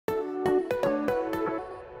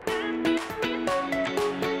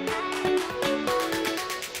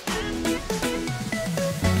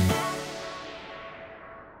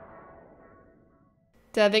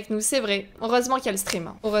T'es avec nous, c'est vrai. Heureusement qu'il y a le stream.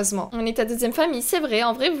 Hein. Heureusement. On est ta deuxième famille, c'est vrai.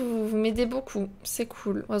 En vrai, vous m'aidez beaucoup. C'est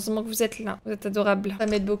cool. Heureusement que vous êtes là. Vous êtes adorables. Ça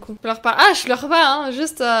m'aide beaucoup. Je leur parle. Ah, je leur parle, hein.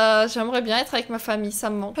 Juste, j'aimerais bien être avec ma famille. Ça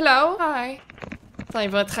me manque. Hello. Hi. Attends, ils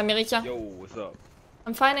vont être américains. Yo, what's up?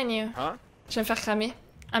 I'm fine and you? Huh? Je vais me faire cramer.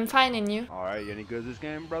 I'm fine and you? Alright, you any good this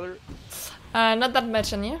game, brother? Not that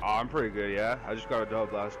much and you? Oh, I'm pretty good, yeah. I just got a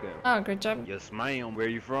dub last game. Oh, great job. Yes, ma'am. Where are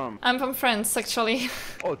you from? I'm from France, actually.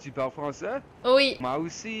 Oh, tu parles français? Oui. Moi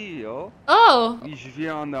aussi, oh. Oh! Oui, je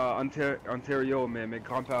viens en Ontario, mais mes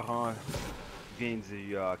grands-parents viennent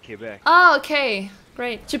du Québec. Ah, ok.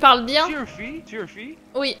 Great. Tu parles bien? Tu es une fille? Tu es une fille?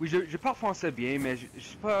 Oui. Oui, je parle français bien, mais je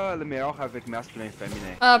suis pas le meilleur avec masculin et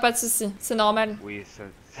féminin. Ah, pas de souci. C'est normal. Oui, ça...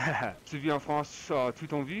 Tu vis en France toute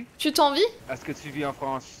ton vie? Tu t'en vis? Est-ce que tu vis en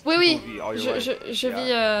France? Oui, oui. Oh, Je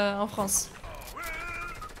yeah. vis en France.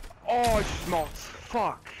 Oh, je suis morte.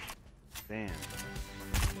 Fuck. Damn.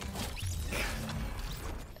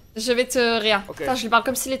 Je vais te rire. Ok. Putain, je lui parle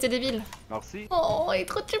comme s'il était débile. Merci. Oh, il est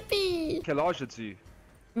trop choupi. Quel âge as-tu?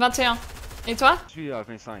 21. Et toi? Je suis à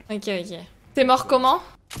 25. Ok, ok. T'es mort comment?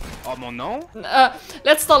 Oh, mon nom?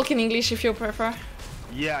 Let's talk in English if you prefer.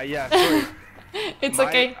 Yeah, sorry. It's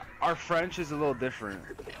okay. Our French is a little different.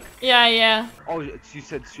 Yeah, yeah. Oh, tu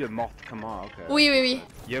said tu es morte comment? Okay. Oui, oui, oui.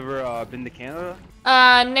 You ever been to Canada?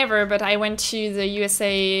 Never, but I went to the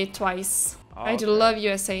USA twice. Oh, I do okay. love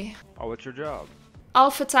USA. Oh, what's your job?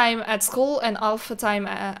 Half the time at school and half the time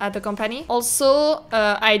at the company. Also,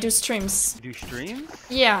 I do streams. You do streams?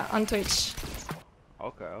 Yeah, on Twitch.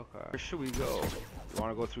 Okay. Where should we go? You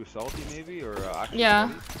want to go through Salty maybe, or actually? Yeah.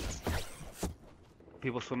 Salty?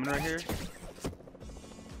 People swimming right here?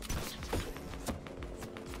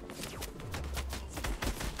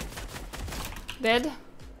 Dead?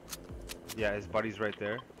 Yeah, his buddy's right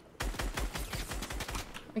there.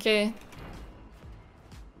 Okay.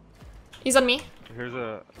 He's on me. Here's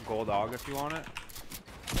a gold dog if you want it.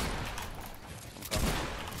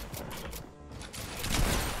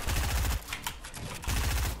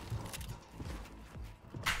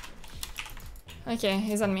 Okay,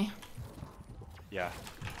 he's on me. Yeah.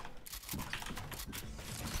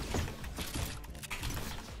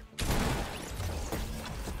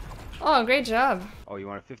 Oh, great job. Oh, you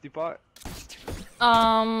want a 50 pot?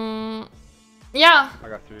 Yeah, I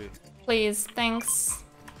got 3. please, thanks.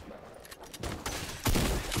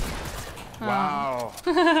 Wow.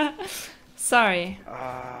 Sorry.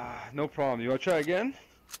 No problem. You wanna try again?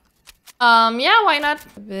 Yeah, why not?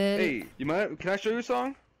 Hey, you mind? Can I show you a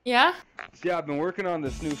song? Yeah? Yeah, I've been working on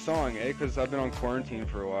this new song, because I've been on quarantine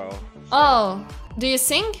for a while. So, Oh, do you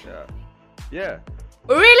sing? Yeah.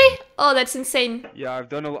 Really? Oh, that's insane. Yeah, I've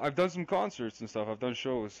done some concerts and stuff. I've done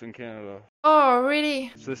shows in Canada. Oh,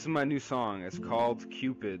 really? So this is my new song. It's called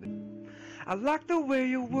Cupid. I like the way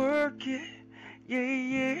you work it.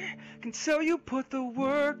 Yeah. Can tell you put the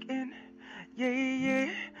work in. Yeah.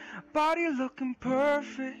 Body looking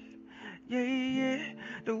perfect. Yeah.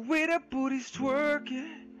 The way that booty's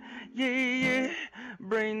twerking. Yeah.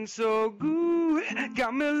 Brain so good,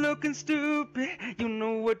 got me looking stupid. You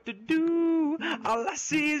know what to do. All I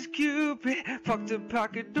see is Cupid. Fucked a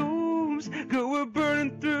pack of dooms, girl, we're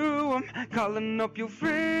burning through 'em. Calling up your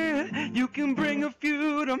friend, you can bring a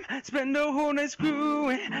few of 'em. Spend the whole night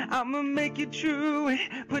screwing, I'ma make it true.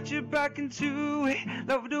 Put you back into it,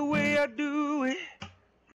 love the way I do it.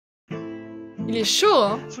 Il est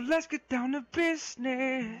chaud, hein? So let's get down to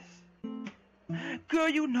business. Girl,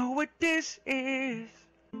 you know what this is.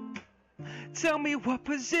 Tell me what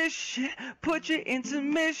position, put you into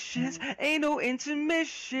missions. Ain't no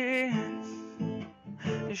intermissions.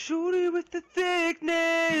 And shoot it with the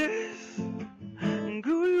thickness. And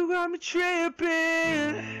girl, you got me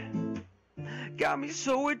tripping. Got me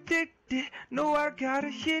so addicted, know I gotta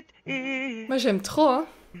hit it. Moi, j'aime trop, hein?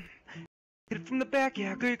 From the back,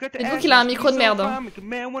 yeah, girl, you got the Dites-vous qu'il a un micro de merde. Hein. Make a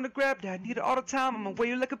man wanna grab that, need it all the time. I'ma wear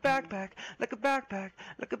you like a backpack, like a backpack,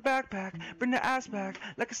 like a backpack. Bring the ass back,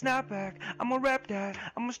 like a snapback. I'ma rap that,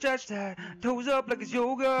 I'ma stretch that. Toes up like it's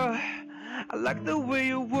yoga. I like the way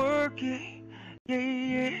you work it.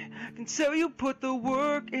 Yeah. Can tell you put the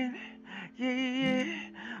work in. Yeah.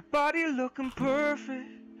 Body looking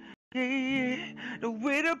perfect. Yeah. The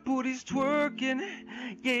way the booty's twerking.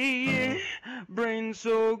 Yeah. Brain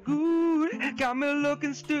so good, got me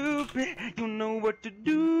looking stupid. You know what to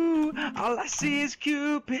do. All I see is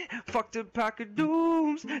Cupid. Fucked a pack of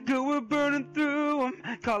dooms, girl, we're burning through 'em.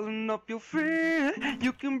 Calling up your friend,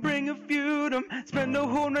 you can bring a few of 'em. Spend the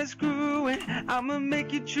whole night screwing, I'ma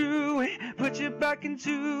make it true. Put you back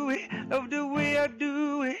into it, love the way I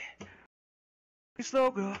do it. You're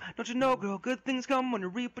slow, girl, don't you know, girl? Good things come when you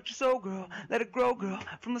reap what you sow, girl. Let it grow, girl,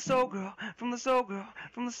 from the soul, girl, from the soul, girl,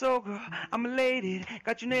 from the soul, girl. I'm elated,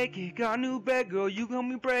 got you naked, got a new bed, girl. You can help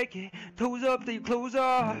me break it. Toes up, till your clothes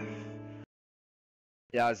off.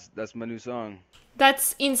 Yeah, that's my new song.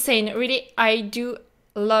 That's insane. Really, I do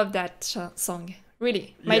love that song.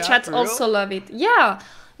 Really, my Yeah, chat for also real? love it. Yeah,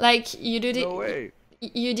 like you did it. No way.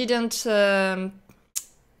 You didn't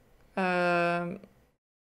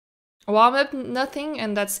warm up nothing,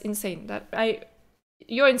 and that's insane.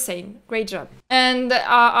 You're insane. Great job. And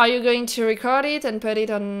are you going to record it and put it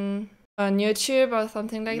on YouTube or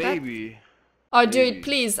something like that? Maybe. Or do it,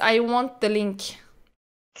 please. I want the link.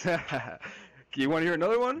 You want to hear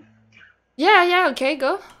another one? Yeah, okay,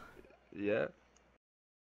 go. Yeah.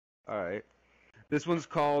 All right. This one's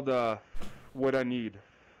called What I Need.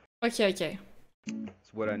 Ok.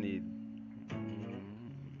 It's What I Need.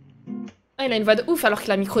 Ah, il a une voix de ouf alors qu'il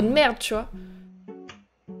a un micro de merde, tu vois.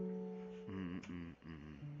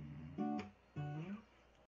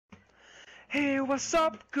 Hey, what's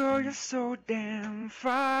up, girl? You're so damn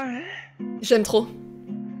fine. J'aime trop.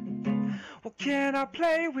 Well, can I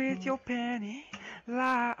play with your penny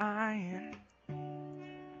line?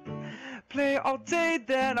 Play all day,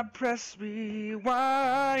 then I press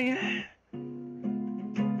rewind.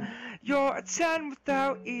 You're a 10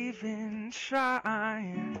 without even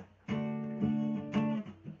trying.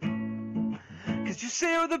 Cause you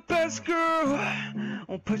say you're the best girl.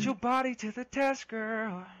 Won't put your body to the test,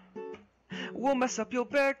 girl. We'll mess up your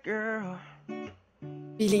bed, girl.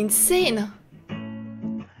 Il est insane.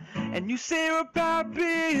 And you say you're a bad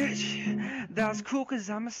bitch. That's cool cause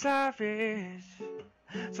I'm a savage.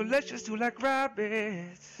 So let's just do like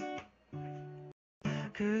rabbits.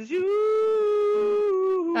 Cause you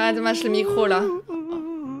Ah, dommage le micro là.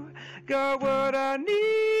 got what I need.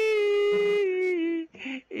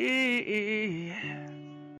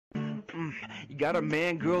 You got a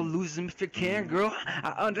man, girl, lose him if you can, girl.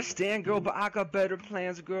 I understand, girl, but I got better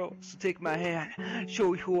plans, girl. So take my hand,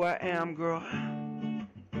 show you who I am, girl.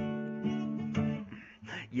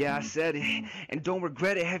 Yeah, I said it, and don't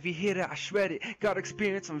regret it. Heavy hitter, I shred it. Got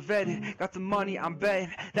experience, I'm vetted. Got the money, I'm betting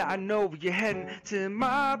that I know where you're heading. To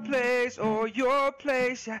my place or your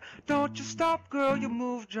place. Yeah, don't you stop, girl, you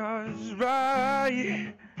move just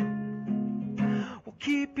right. We'll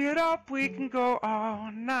keep it up, we can go all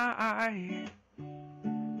night.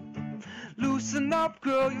 Loosen up,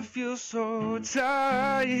 girl, you feel so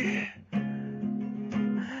tight.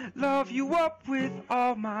 Love you up with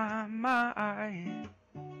all my might.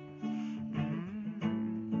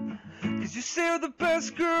 Cause you say you're the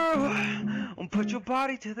best girl. Won't put your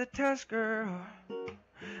body to the test, girl.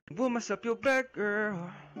 We'll mess up your bed,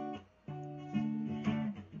 girl.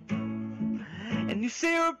 And you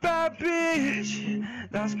say you're a bad bitch.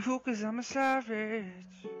 That's cool cause I'm a savage.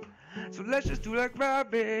 So let's just do like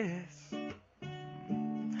rabbits.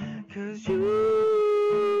 Cause you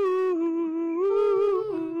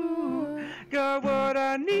got what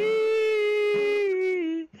I need.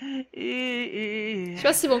 Je sais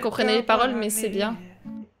pas si vous comprenez les paroles, mais c'est bien.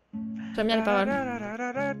 J'aime bien les paroles.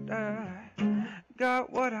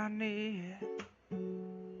 Got what I need.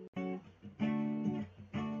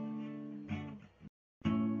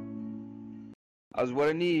 That's what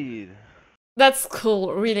I need. That's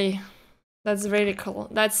cool, really. That's really cool.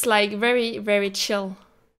 That's like very, very chill.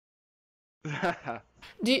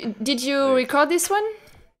 Did you record this one?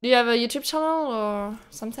 Do you have a YouTube channel or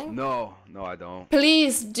something? No, I don't.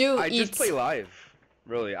 Please do it. I just play live.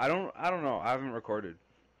 Really, I don't know. I haven't recorded.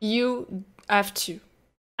 You have to.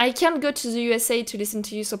 I can't go to the USA to listen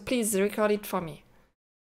to you, so please record it for me.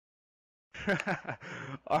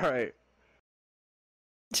 Alright.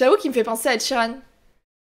 J'avoue qu'il me fait penser à Ed Sheeran.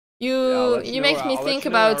 You make me think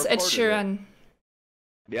about Ed Sheeran.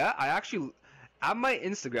 Yeah, I actually, at my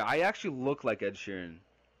Instagram, I actually look like Ed Sheeran.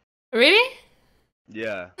 Really?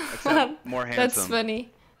 Yeah, except more handsome. That's funny.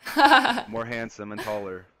 More handsome and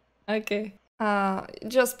taller. Okay.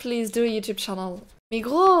 Just please do a YouTube channel. Mais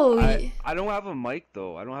gros, oui. I don't have a mic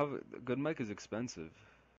though. I don't have a good mic is expensive.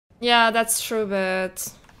 Yeah, that's true, but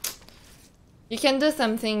you can do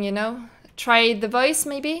something, you know? Try The Voice,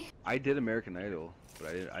 maybe? I did American Idol,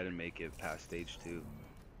 but I didn't make it past stage 2.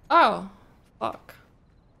 Oh, fuck.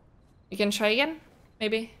 You can try again,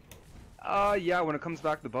 maybe? Yeah, when it comes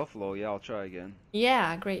back to Buffalo, yeah, I'll try again.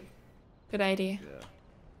 Yeah, great. Good idea. Yeah.